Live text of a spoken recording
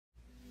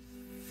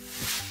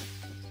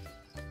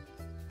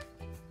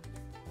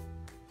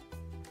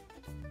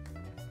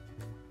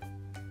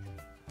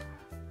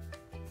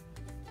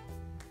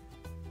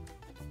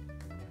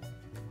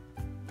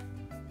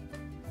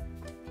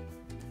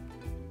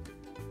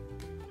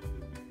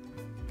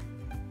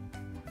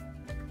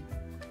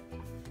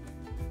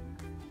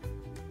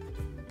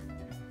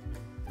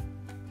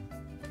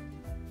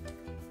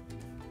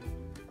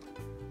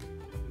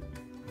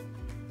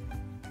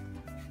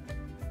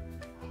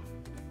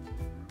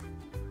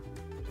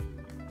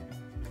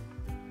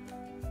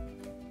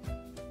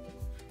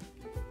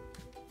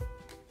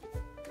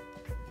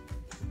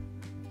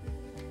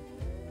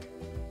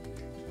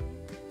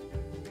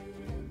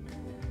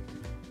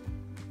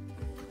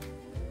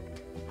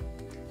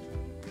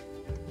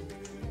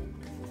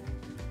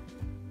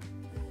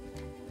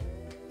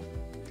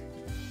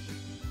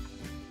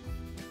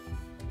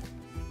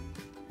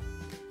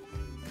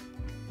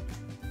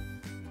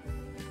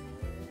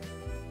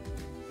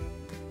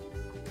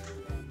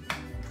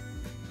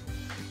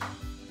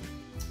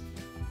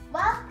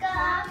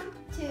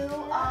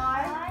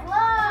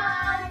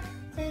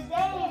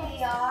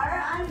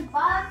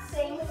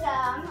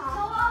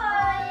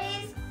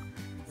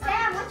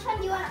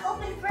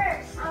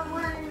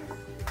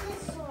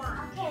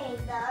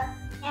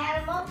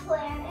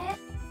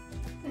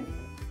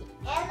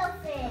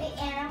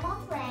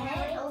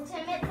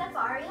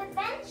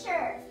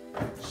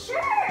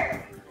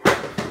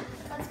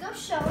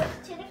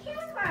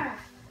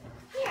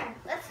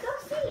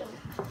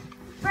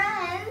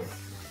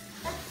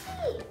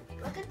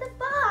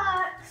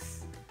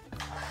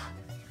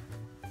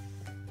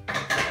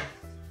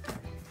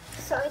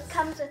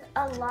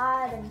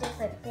lot of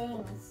different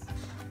things.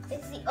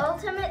 It's the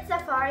Ultimate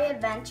Safari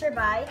Adventure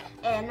by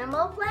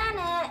Animal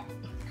Planet.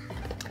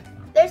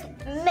 There's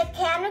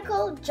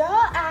mechanical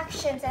jaw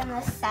actions in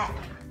this set.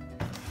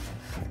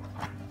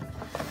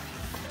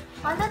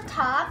 On the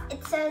top,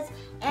 it says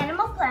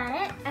Animal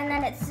Planet, and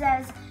then it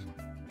says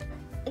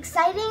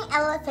exciting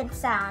elephant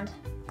sound.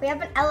 We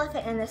have an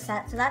elephant in this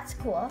set, so that's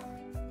cool.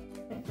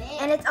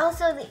 And it's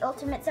also the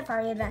Ultimate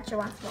Safari Adventure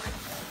once more.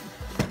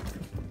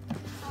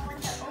 I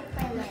want to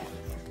open it.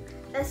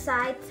 The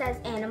side says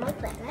Animal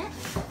Planet.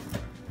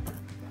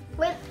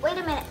 Wait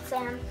a minute,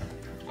 Sam.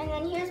 And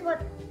then here's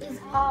what is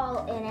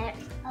all in it.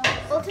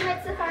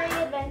 Ultimate Safari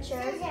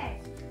Adventure.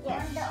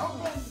 Yes.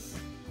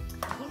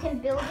 You can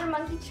build your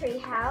monkey tree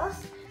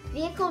house.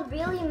 Vehicle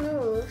really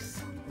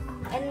moves.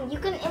 And you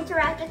can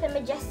interact with a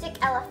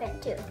majestic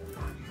elephant too.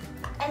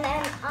 And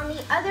then on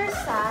the other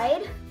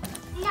side,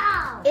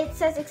 it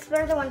says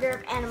Explore the Wonder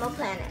of Animal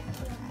Planet.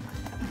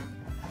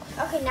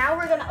 Okay, now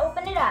we're gonna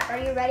open it up. Are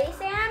you ready,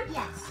 Sam?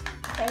 Yes.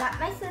 Okay, I got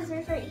my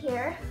scissors right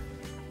here.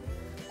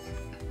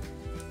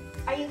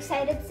 Are you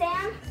excited,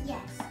 Sam?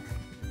 Yes.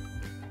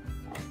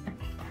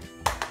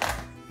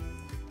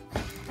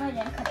 Oh, I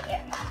didn't cut it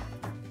yet.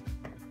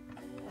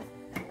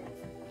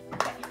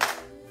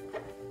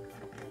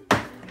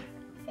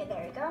 Okay,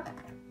 there you go.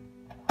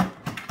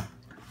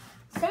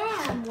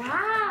 Sam,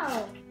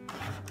 wow!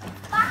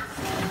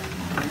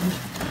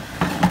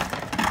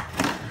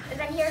 And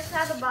then here's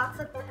how the box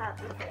looks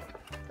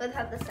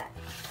without the set.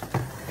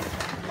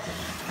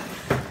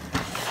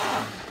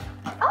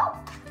 Oh,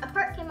 a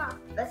part came off.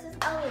 This is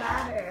a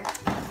ladder.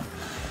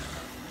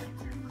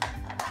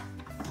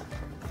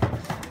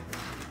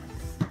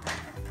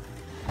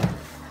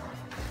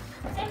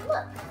 Sam,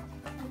 look.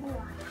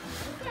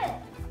 Look at it.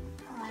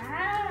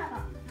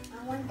 Wow.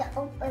 I want to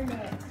open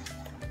it.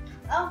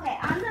 Okay,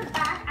 on the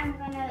back, I'm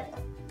gonna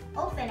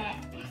open it.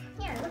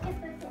 Here, look at it.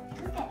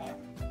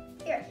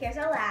 Here's a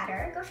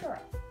ladder. Go show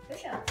it. Go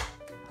show it.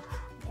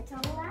 It's a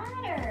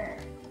ladder.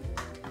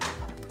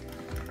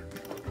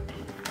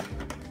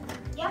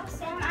 Yep,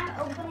 Sam, I'm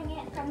opening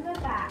it from the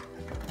back.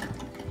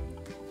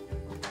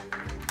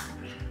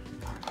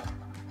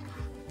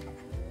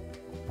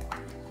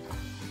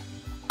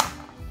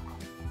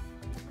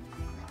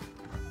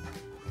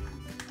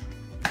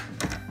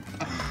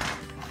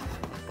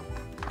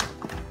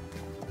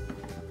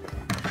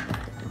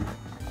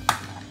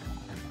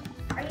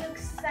 Are you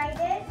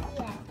excited?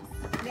 Yes.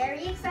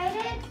 Very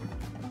excited?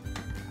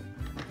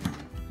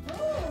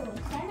 Ooh,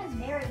 Sam is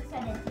very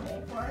excited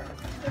today for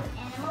his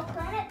Animal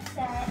Planet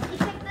set. He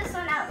picked this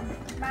one out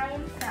by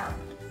himself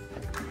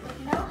with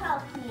no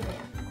help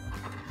needed.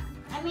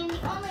 I mean, the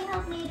only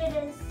help needed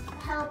is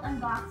help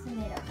unboxing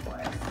it, of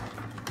course.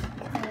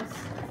 Because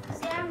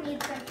Sam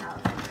needs some help.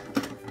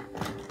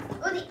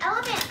 Oh, the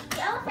elephant!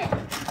 The elephant!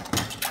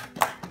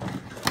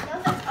 The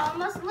elephant's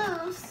almost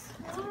loose.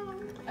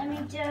 Let me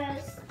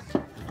just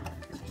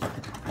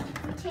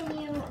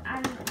continue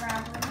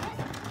unraveling it.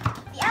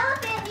 The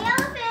elephant! The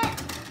elephant!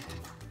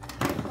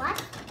 What?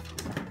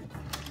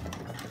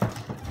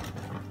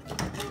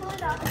 Pull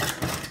it off.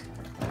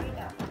 There you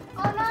go.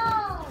 Oh no!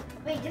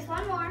 Wait, just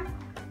one more.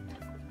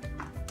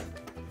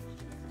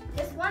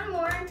 Just one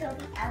more until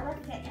the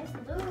elephant is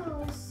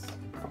loose.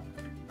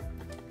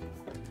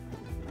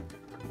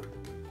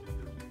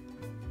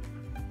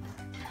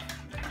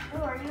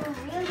 Oh, are you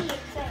really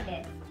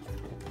excited?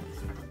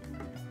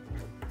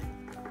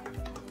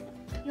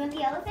 You want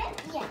the elephant?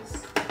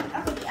 Yes.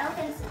 Okay, the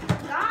elephant's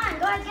gone.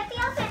 Go ahead, get the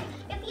elephant.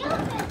 Get the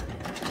elephant.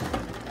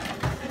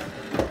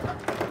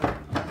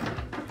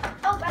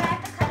 Oh, but I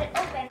have to cut it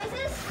open. Is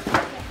this?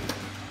 Okay.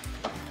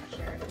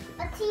 Sure.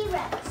 A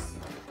T-Rex.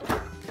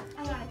 I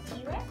want a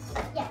T-Rex.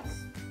 Yes.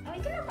 And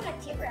we can open a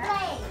T-Rex.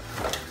 Play.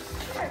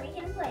 Sure, we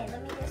can play. Let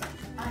me just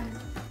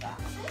unbox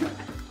it.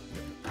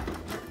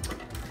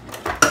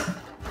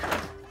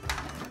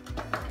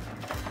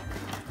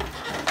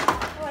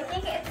 Oh, I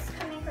think it's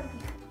coming from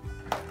here.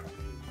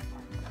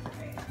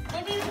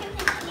 Maybe we can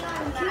continue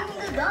on that.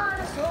 The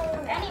dinosaur.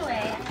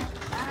 Anyway,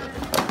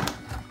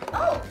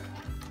 oh!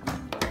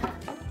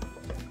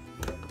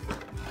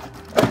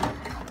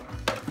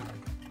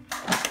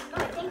 Oh, I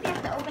think we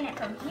have to open it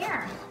from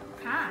here.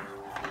 Huh.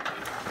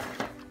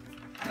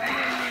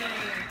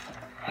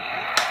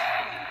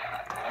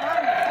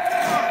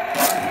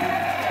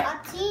 A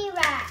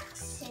T-Rex.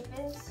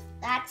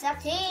 That's a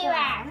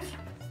T-Rex.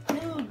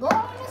 New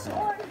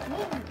dinosaur.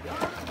 New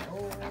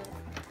dinosaur.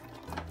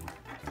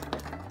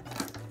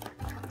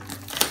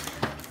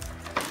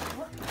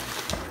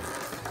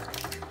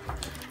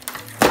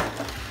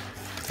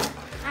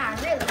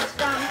 Really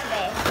strong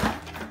today.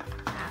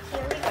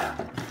 Here we go.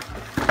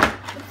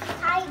 It's a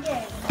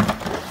tiger.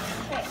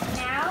 Okay,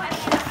 now I'm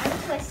going to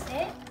untwist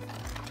it.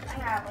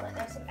 Unravel it.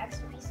 There's some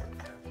extra piece of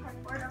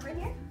cardboard over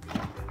here.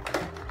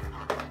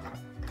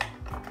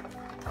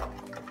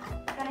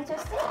 Gonna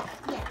twist it?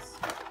 Yes.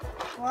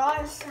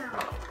 Roar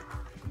sound.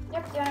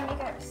 Yep, do you want to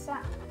make a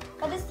sound?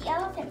 What does the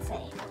elephant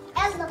say?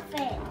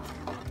 Elephant.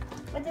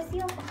 What does the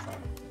elephant say?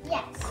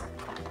 Yes.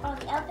 Oh,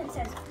 the elephant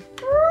says,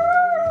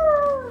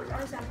 "Woo,"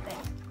 or something.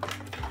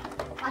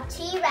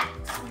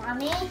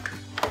 Mommy?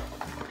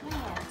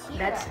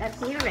 That's a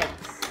T-Rex.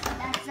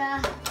 That's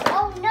a...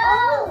 Oh no!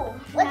 Oh,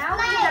 Let's now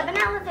we play. have an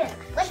elephant.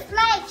 Let's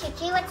play,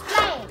 Chichi. Let's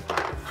play.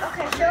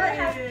 Okay, show it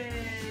how it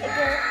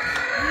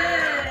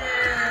goes.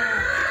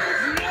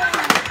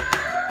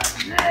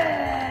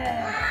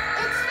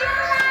 It's still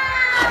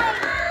alive!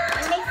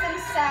 It makes some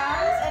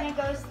sounds and it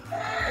goes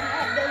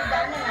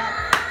down and up.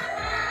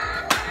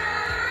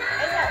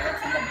 Is that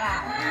what's in the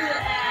back?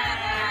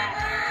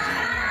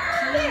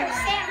 Here,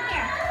 Sam,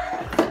 here.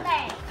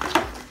 Play.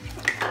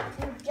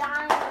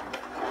 Giant.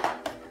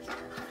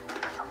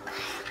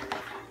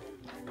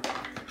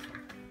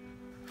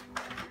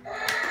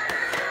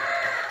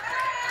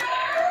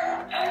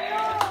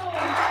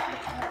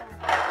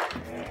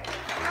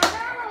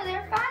 Oh no,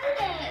 they're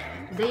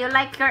fighting. Do you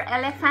like your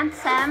elephant,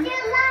 Sam? Still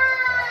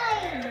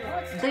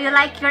alive! Do you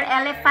like your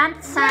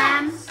elephant,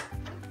 Sam? Yes.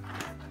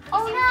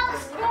 Oh no,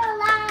 still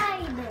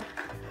alive!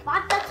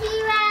 But the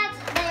T-Rex,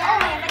 they Oh,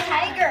 are... and the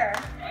tiger.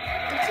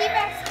 The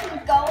T-Rex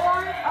can go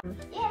on.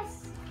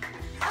 Yes.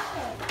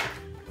 Okay.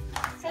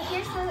 So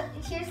here's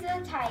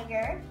the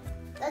tiger.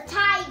 The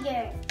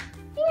tiger.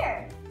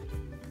 Here.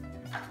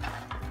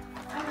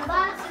 And the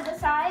box to the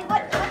side.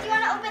 What do you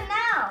want to open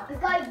now? We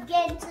got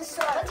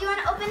Gentosaurus. What do you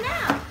want to open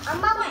now? A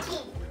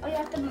monkey. Oh, you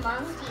have the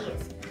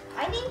monkeys.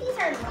 I think these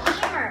are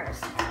lemurs.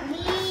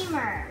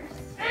 Lemurs.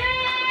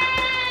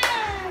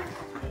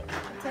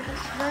 So the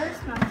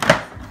first monkey.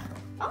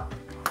 Oh,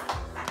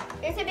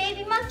 there's a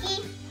baby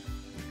monkey.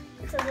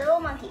 It's a little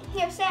monkey.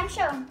 Here, Sam,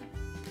 show.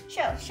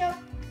 Show.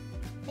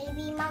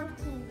 Baby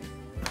monkey.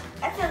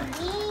 That's a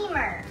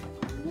lemur.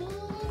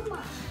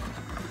 Lemur.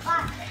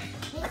 But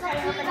it's a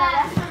Okay, look at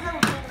T-Rex. the rest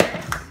of the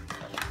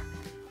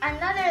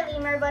another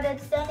lemur, but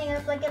it's standing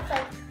up like it's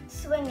like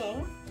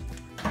swinging.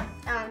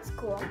 Oh, it's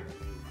cool.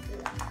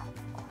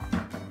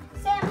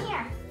 Sam,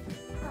 here.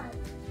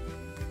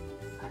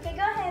 Okay,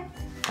 go ahead.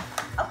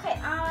 Okay,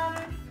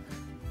 I'm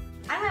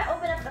gonna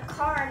open up the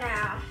car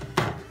now.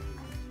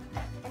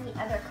 And the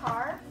other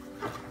car.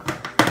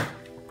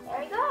 There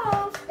we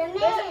go. The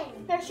man.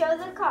 Here, show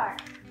the car.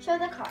 Show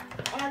the car.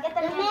 And I'll get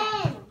the The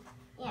man. man.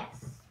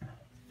 Yes.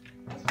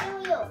 I'll show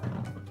you.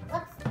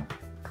 What's...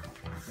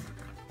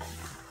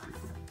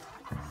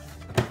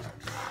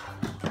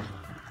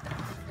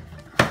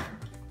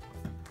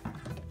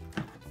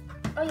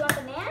 Oh, you want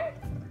the man?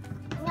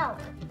 No.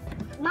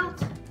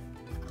 Monkey.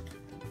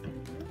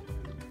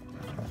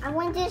 I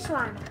want this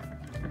one.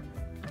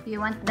 You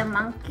want the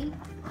monkey?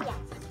 Yes.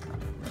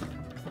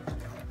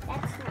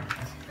 That's not.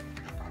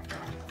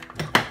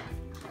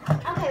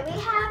 Okay, we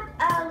have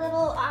a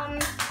little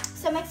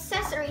some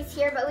accessories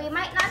here, but we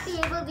might not be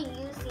able to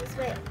use these.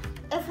 But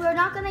if we're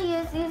not gonna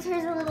use these,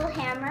 here's a little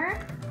hammer.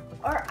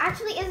 Or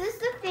actually, is this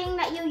the thing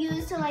that you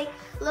use to like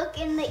look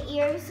in the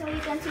ears so you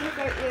can see if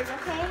they're ears?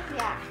 Okay,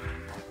 yeah.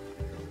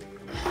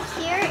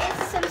 Here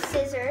is some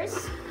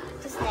scissors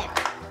to snip,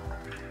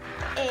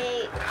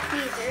 a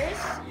tweezers,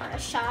 a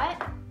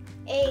shot,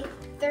 a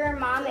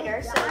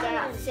thermometer so they're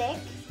not sick,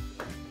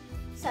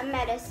 some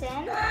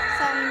medicine,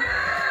 some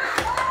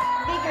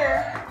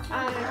bigger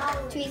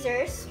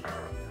tweezers,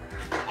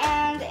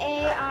 and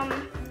a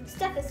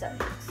stethoscope.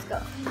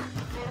 I'm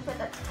gonna put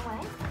that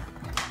away.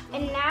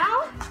 And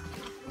now,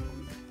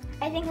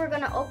 I think we're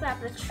gonna open up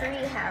the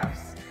tree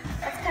house.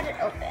 Let's cut it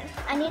open.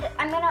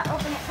 I'm gonna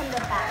open it from the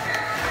back.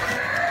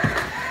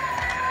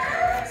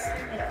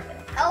 Get it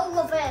open.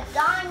 Elephant.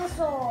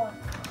 Dinosaur.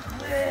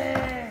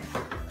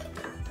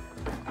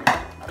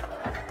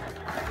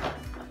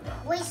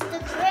 Where's the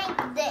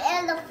drink? The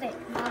elephant,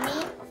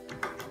 Mommy.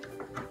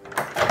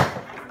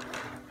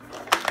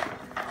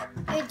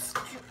 It's...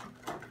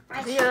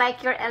 Do you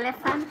like your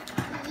elephant?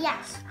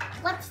 Yes.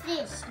 What's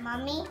this,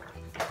 Mommy?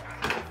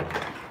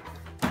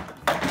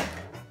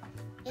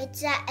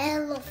 It's an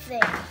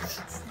elephant.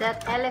 It's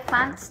that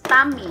elephant's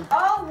tummy.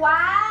 Oh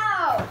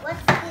wow!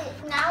 What's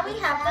this? Now we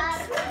have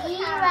the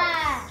tree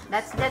house. T-Rex.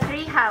 That's the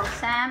tree house,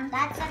 Sam.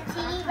 That's a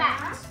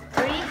T-Rex.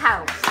 Tree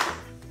house.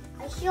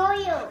 I show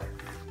you.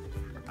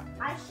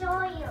 I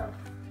show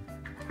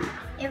you.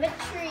 We have a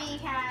tree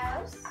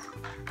house.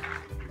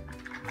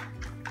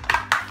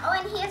 Oh,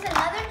 and here's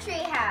another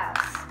tree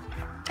house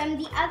from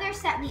the other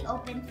set we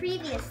opened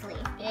previously.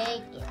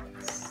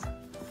 Dragons.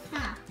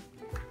 Huh.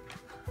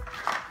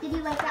 Did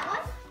you like that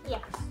one?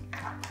 Yes.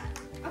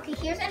 Okay,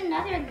 here's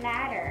another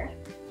ladder,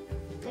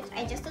 which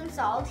I just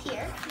installed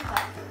here.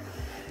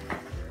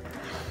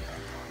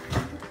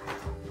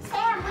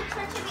 Sam, which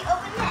one should we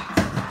open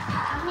next?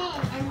 Come in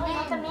and Oh, you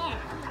want the then man.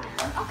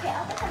 Okay,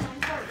 I'll put the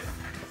man first.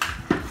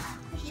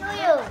 show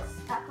you.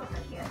 Stop over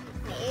here.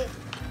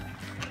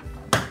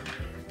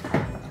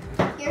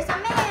 Here's a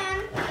man.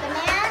 The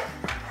man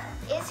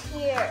is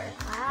here.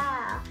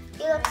 Wow.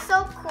 He looks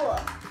so cool.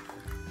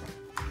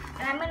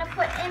 And I'm gonna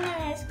put him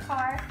in his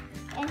car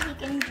and he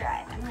can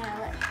drive. I'm gonna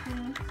let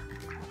him.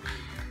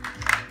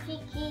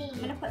 I'm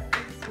gonna put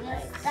this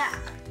like that.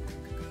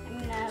 I'm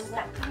gonna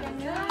let him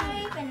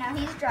drive and now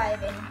he's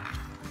driving.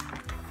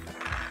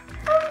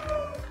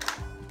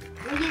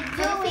 What are you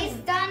So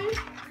doing?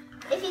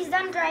 if he's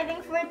done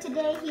driving for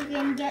today, he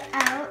can get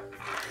out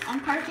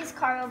and park his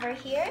car over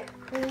here,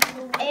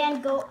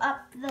 and go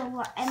up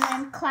and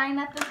then climb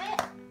up a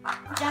bit,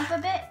 jump a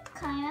bit,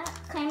 climb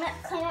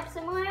up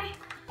some more,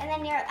 and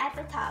then you're at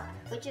the top,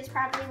 which is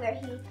probably where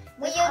he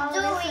What all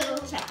you of his doing?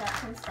 little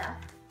checkups and stuff.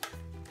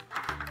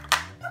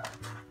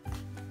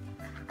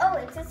 Oh,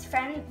 it's his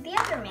friend, the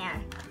other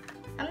man.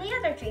 I'm the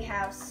other tree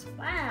house.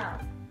 Wow.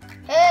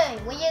 Hey,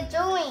 what you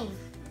doing?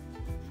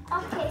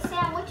 Okay,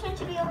 Sam, which one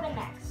should we open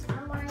next?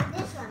 I'm wearing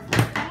this one.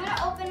 I'm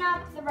gonna open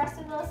up the rest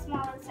of those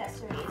small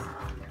accessories.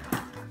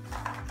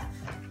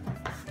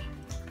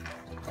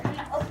 I'm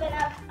gonna open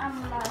up a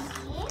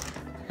monkey.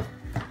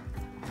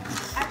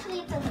 Actually,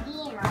 it's a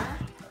lemur.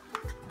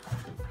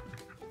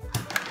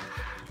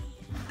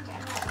 Okay,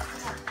 I'm gonna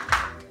open up.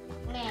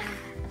 Man,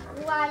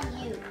 who are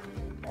you?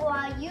 Who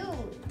are you?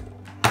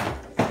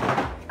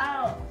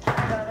 Oh,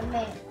 you're the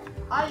man.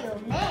 Are you a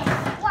man?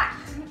 What?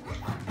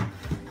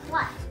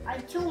 What? Are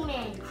you two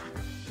men?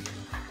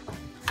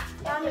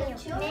 Mommy, You're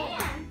two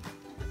men.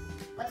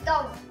 Let's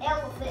go.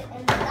 Elephant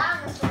and the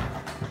dinosaur.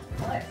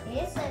 What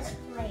is this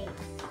place?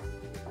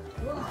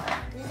 Look,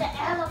 there's an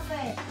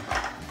elephant.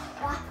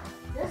 What?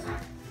 This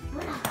one?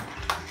 What a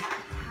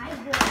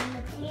tiger and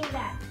the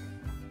T-Rex.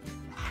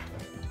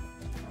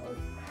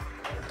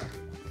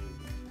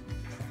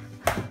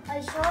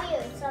 I'll show you.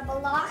 It's a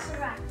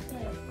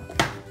velociraptor.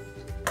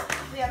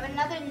 We have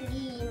another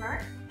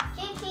lemur.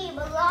 Kiki,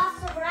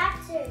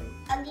 velociraptor.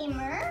 A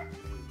lemur.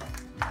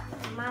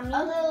 Mommy.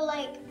 A little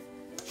like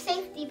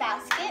safety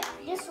basket.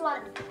 This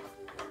one.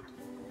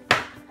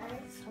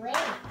 Let's wait.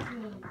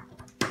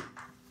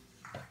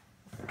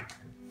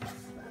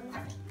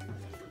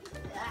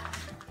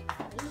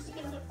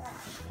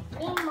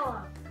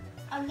 Lemur.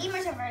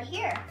 Lemurs are right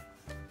here.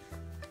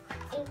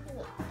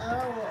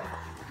 Oh.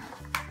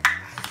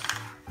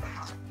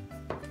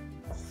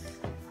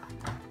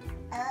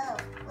 Oh,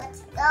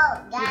 let's go.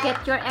 You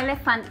get your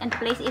elephant and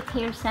place it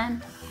here,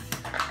 Sam.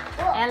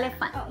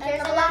 Elephant. Oh, And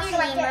here's the another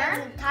velociraptor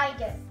lemur. and the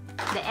tiger.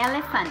 The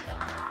elephant.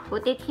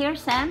 Put it here,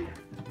 Sam.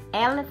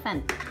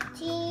 Elephant.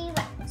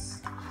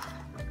 T-Rex.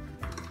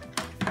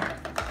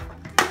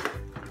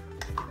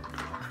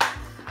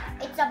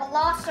 It's a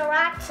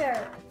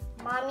velociraptor,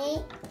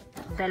 Mommy.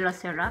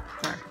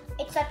 Velociraptor.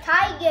 It's a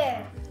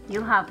tiger.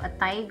 You have a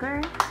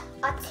tiger.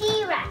 A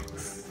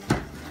T-Rex.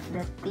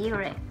 The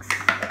T-Rex.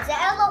 It's an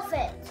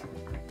elephant.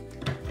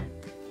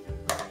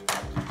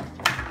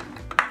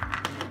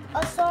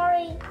 Oh,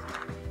 sorry.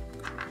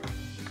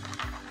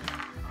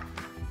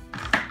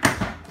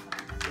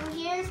 And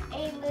here's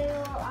a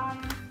little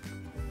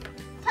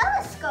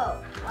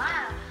telescope.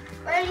 Wow.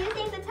 Where do you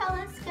think the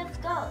telescope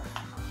goes?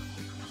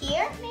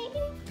 Here,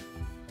 maybe?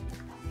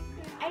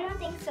 I don't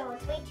think so.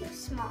 It's way too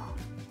small.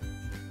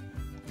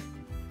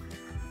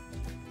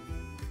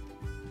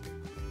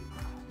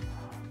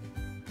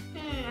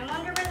 I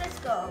wonder where this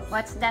goes.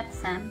 What's that,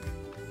 Sam?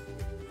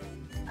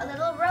 A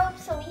little rope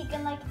so he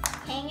can like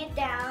hang it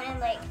down and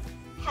like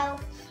help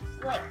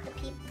like the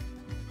people,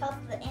 help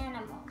the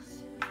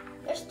animals.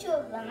 There's two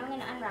of them. I'm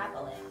gonna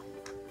unravel it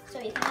so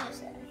you can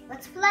use it.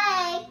 Let's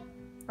play.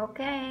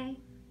 Okay.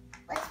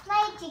 Let's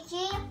play,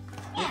 Kiki.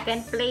 You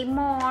can play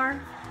more.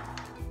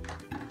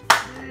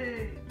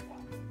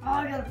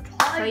 Oh, the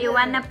So you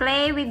wanna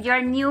play with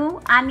your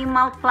new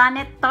Animal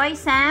Planet toy,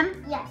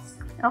 Sam? Yes.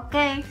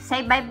 Okay.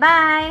 Say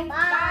bye-bye.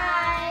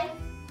 Bye.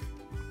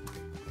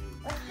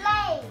 Let's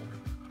play.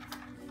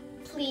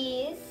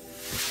 Please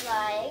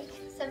like,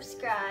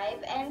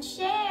 subscribe, and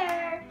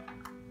share.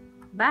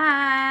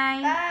 Bye.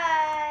 Bye.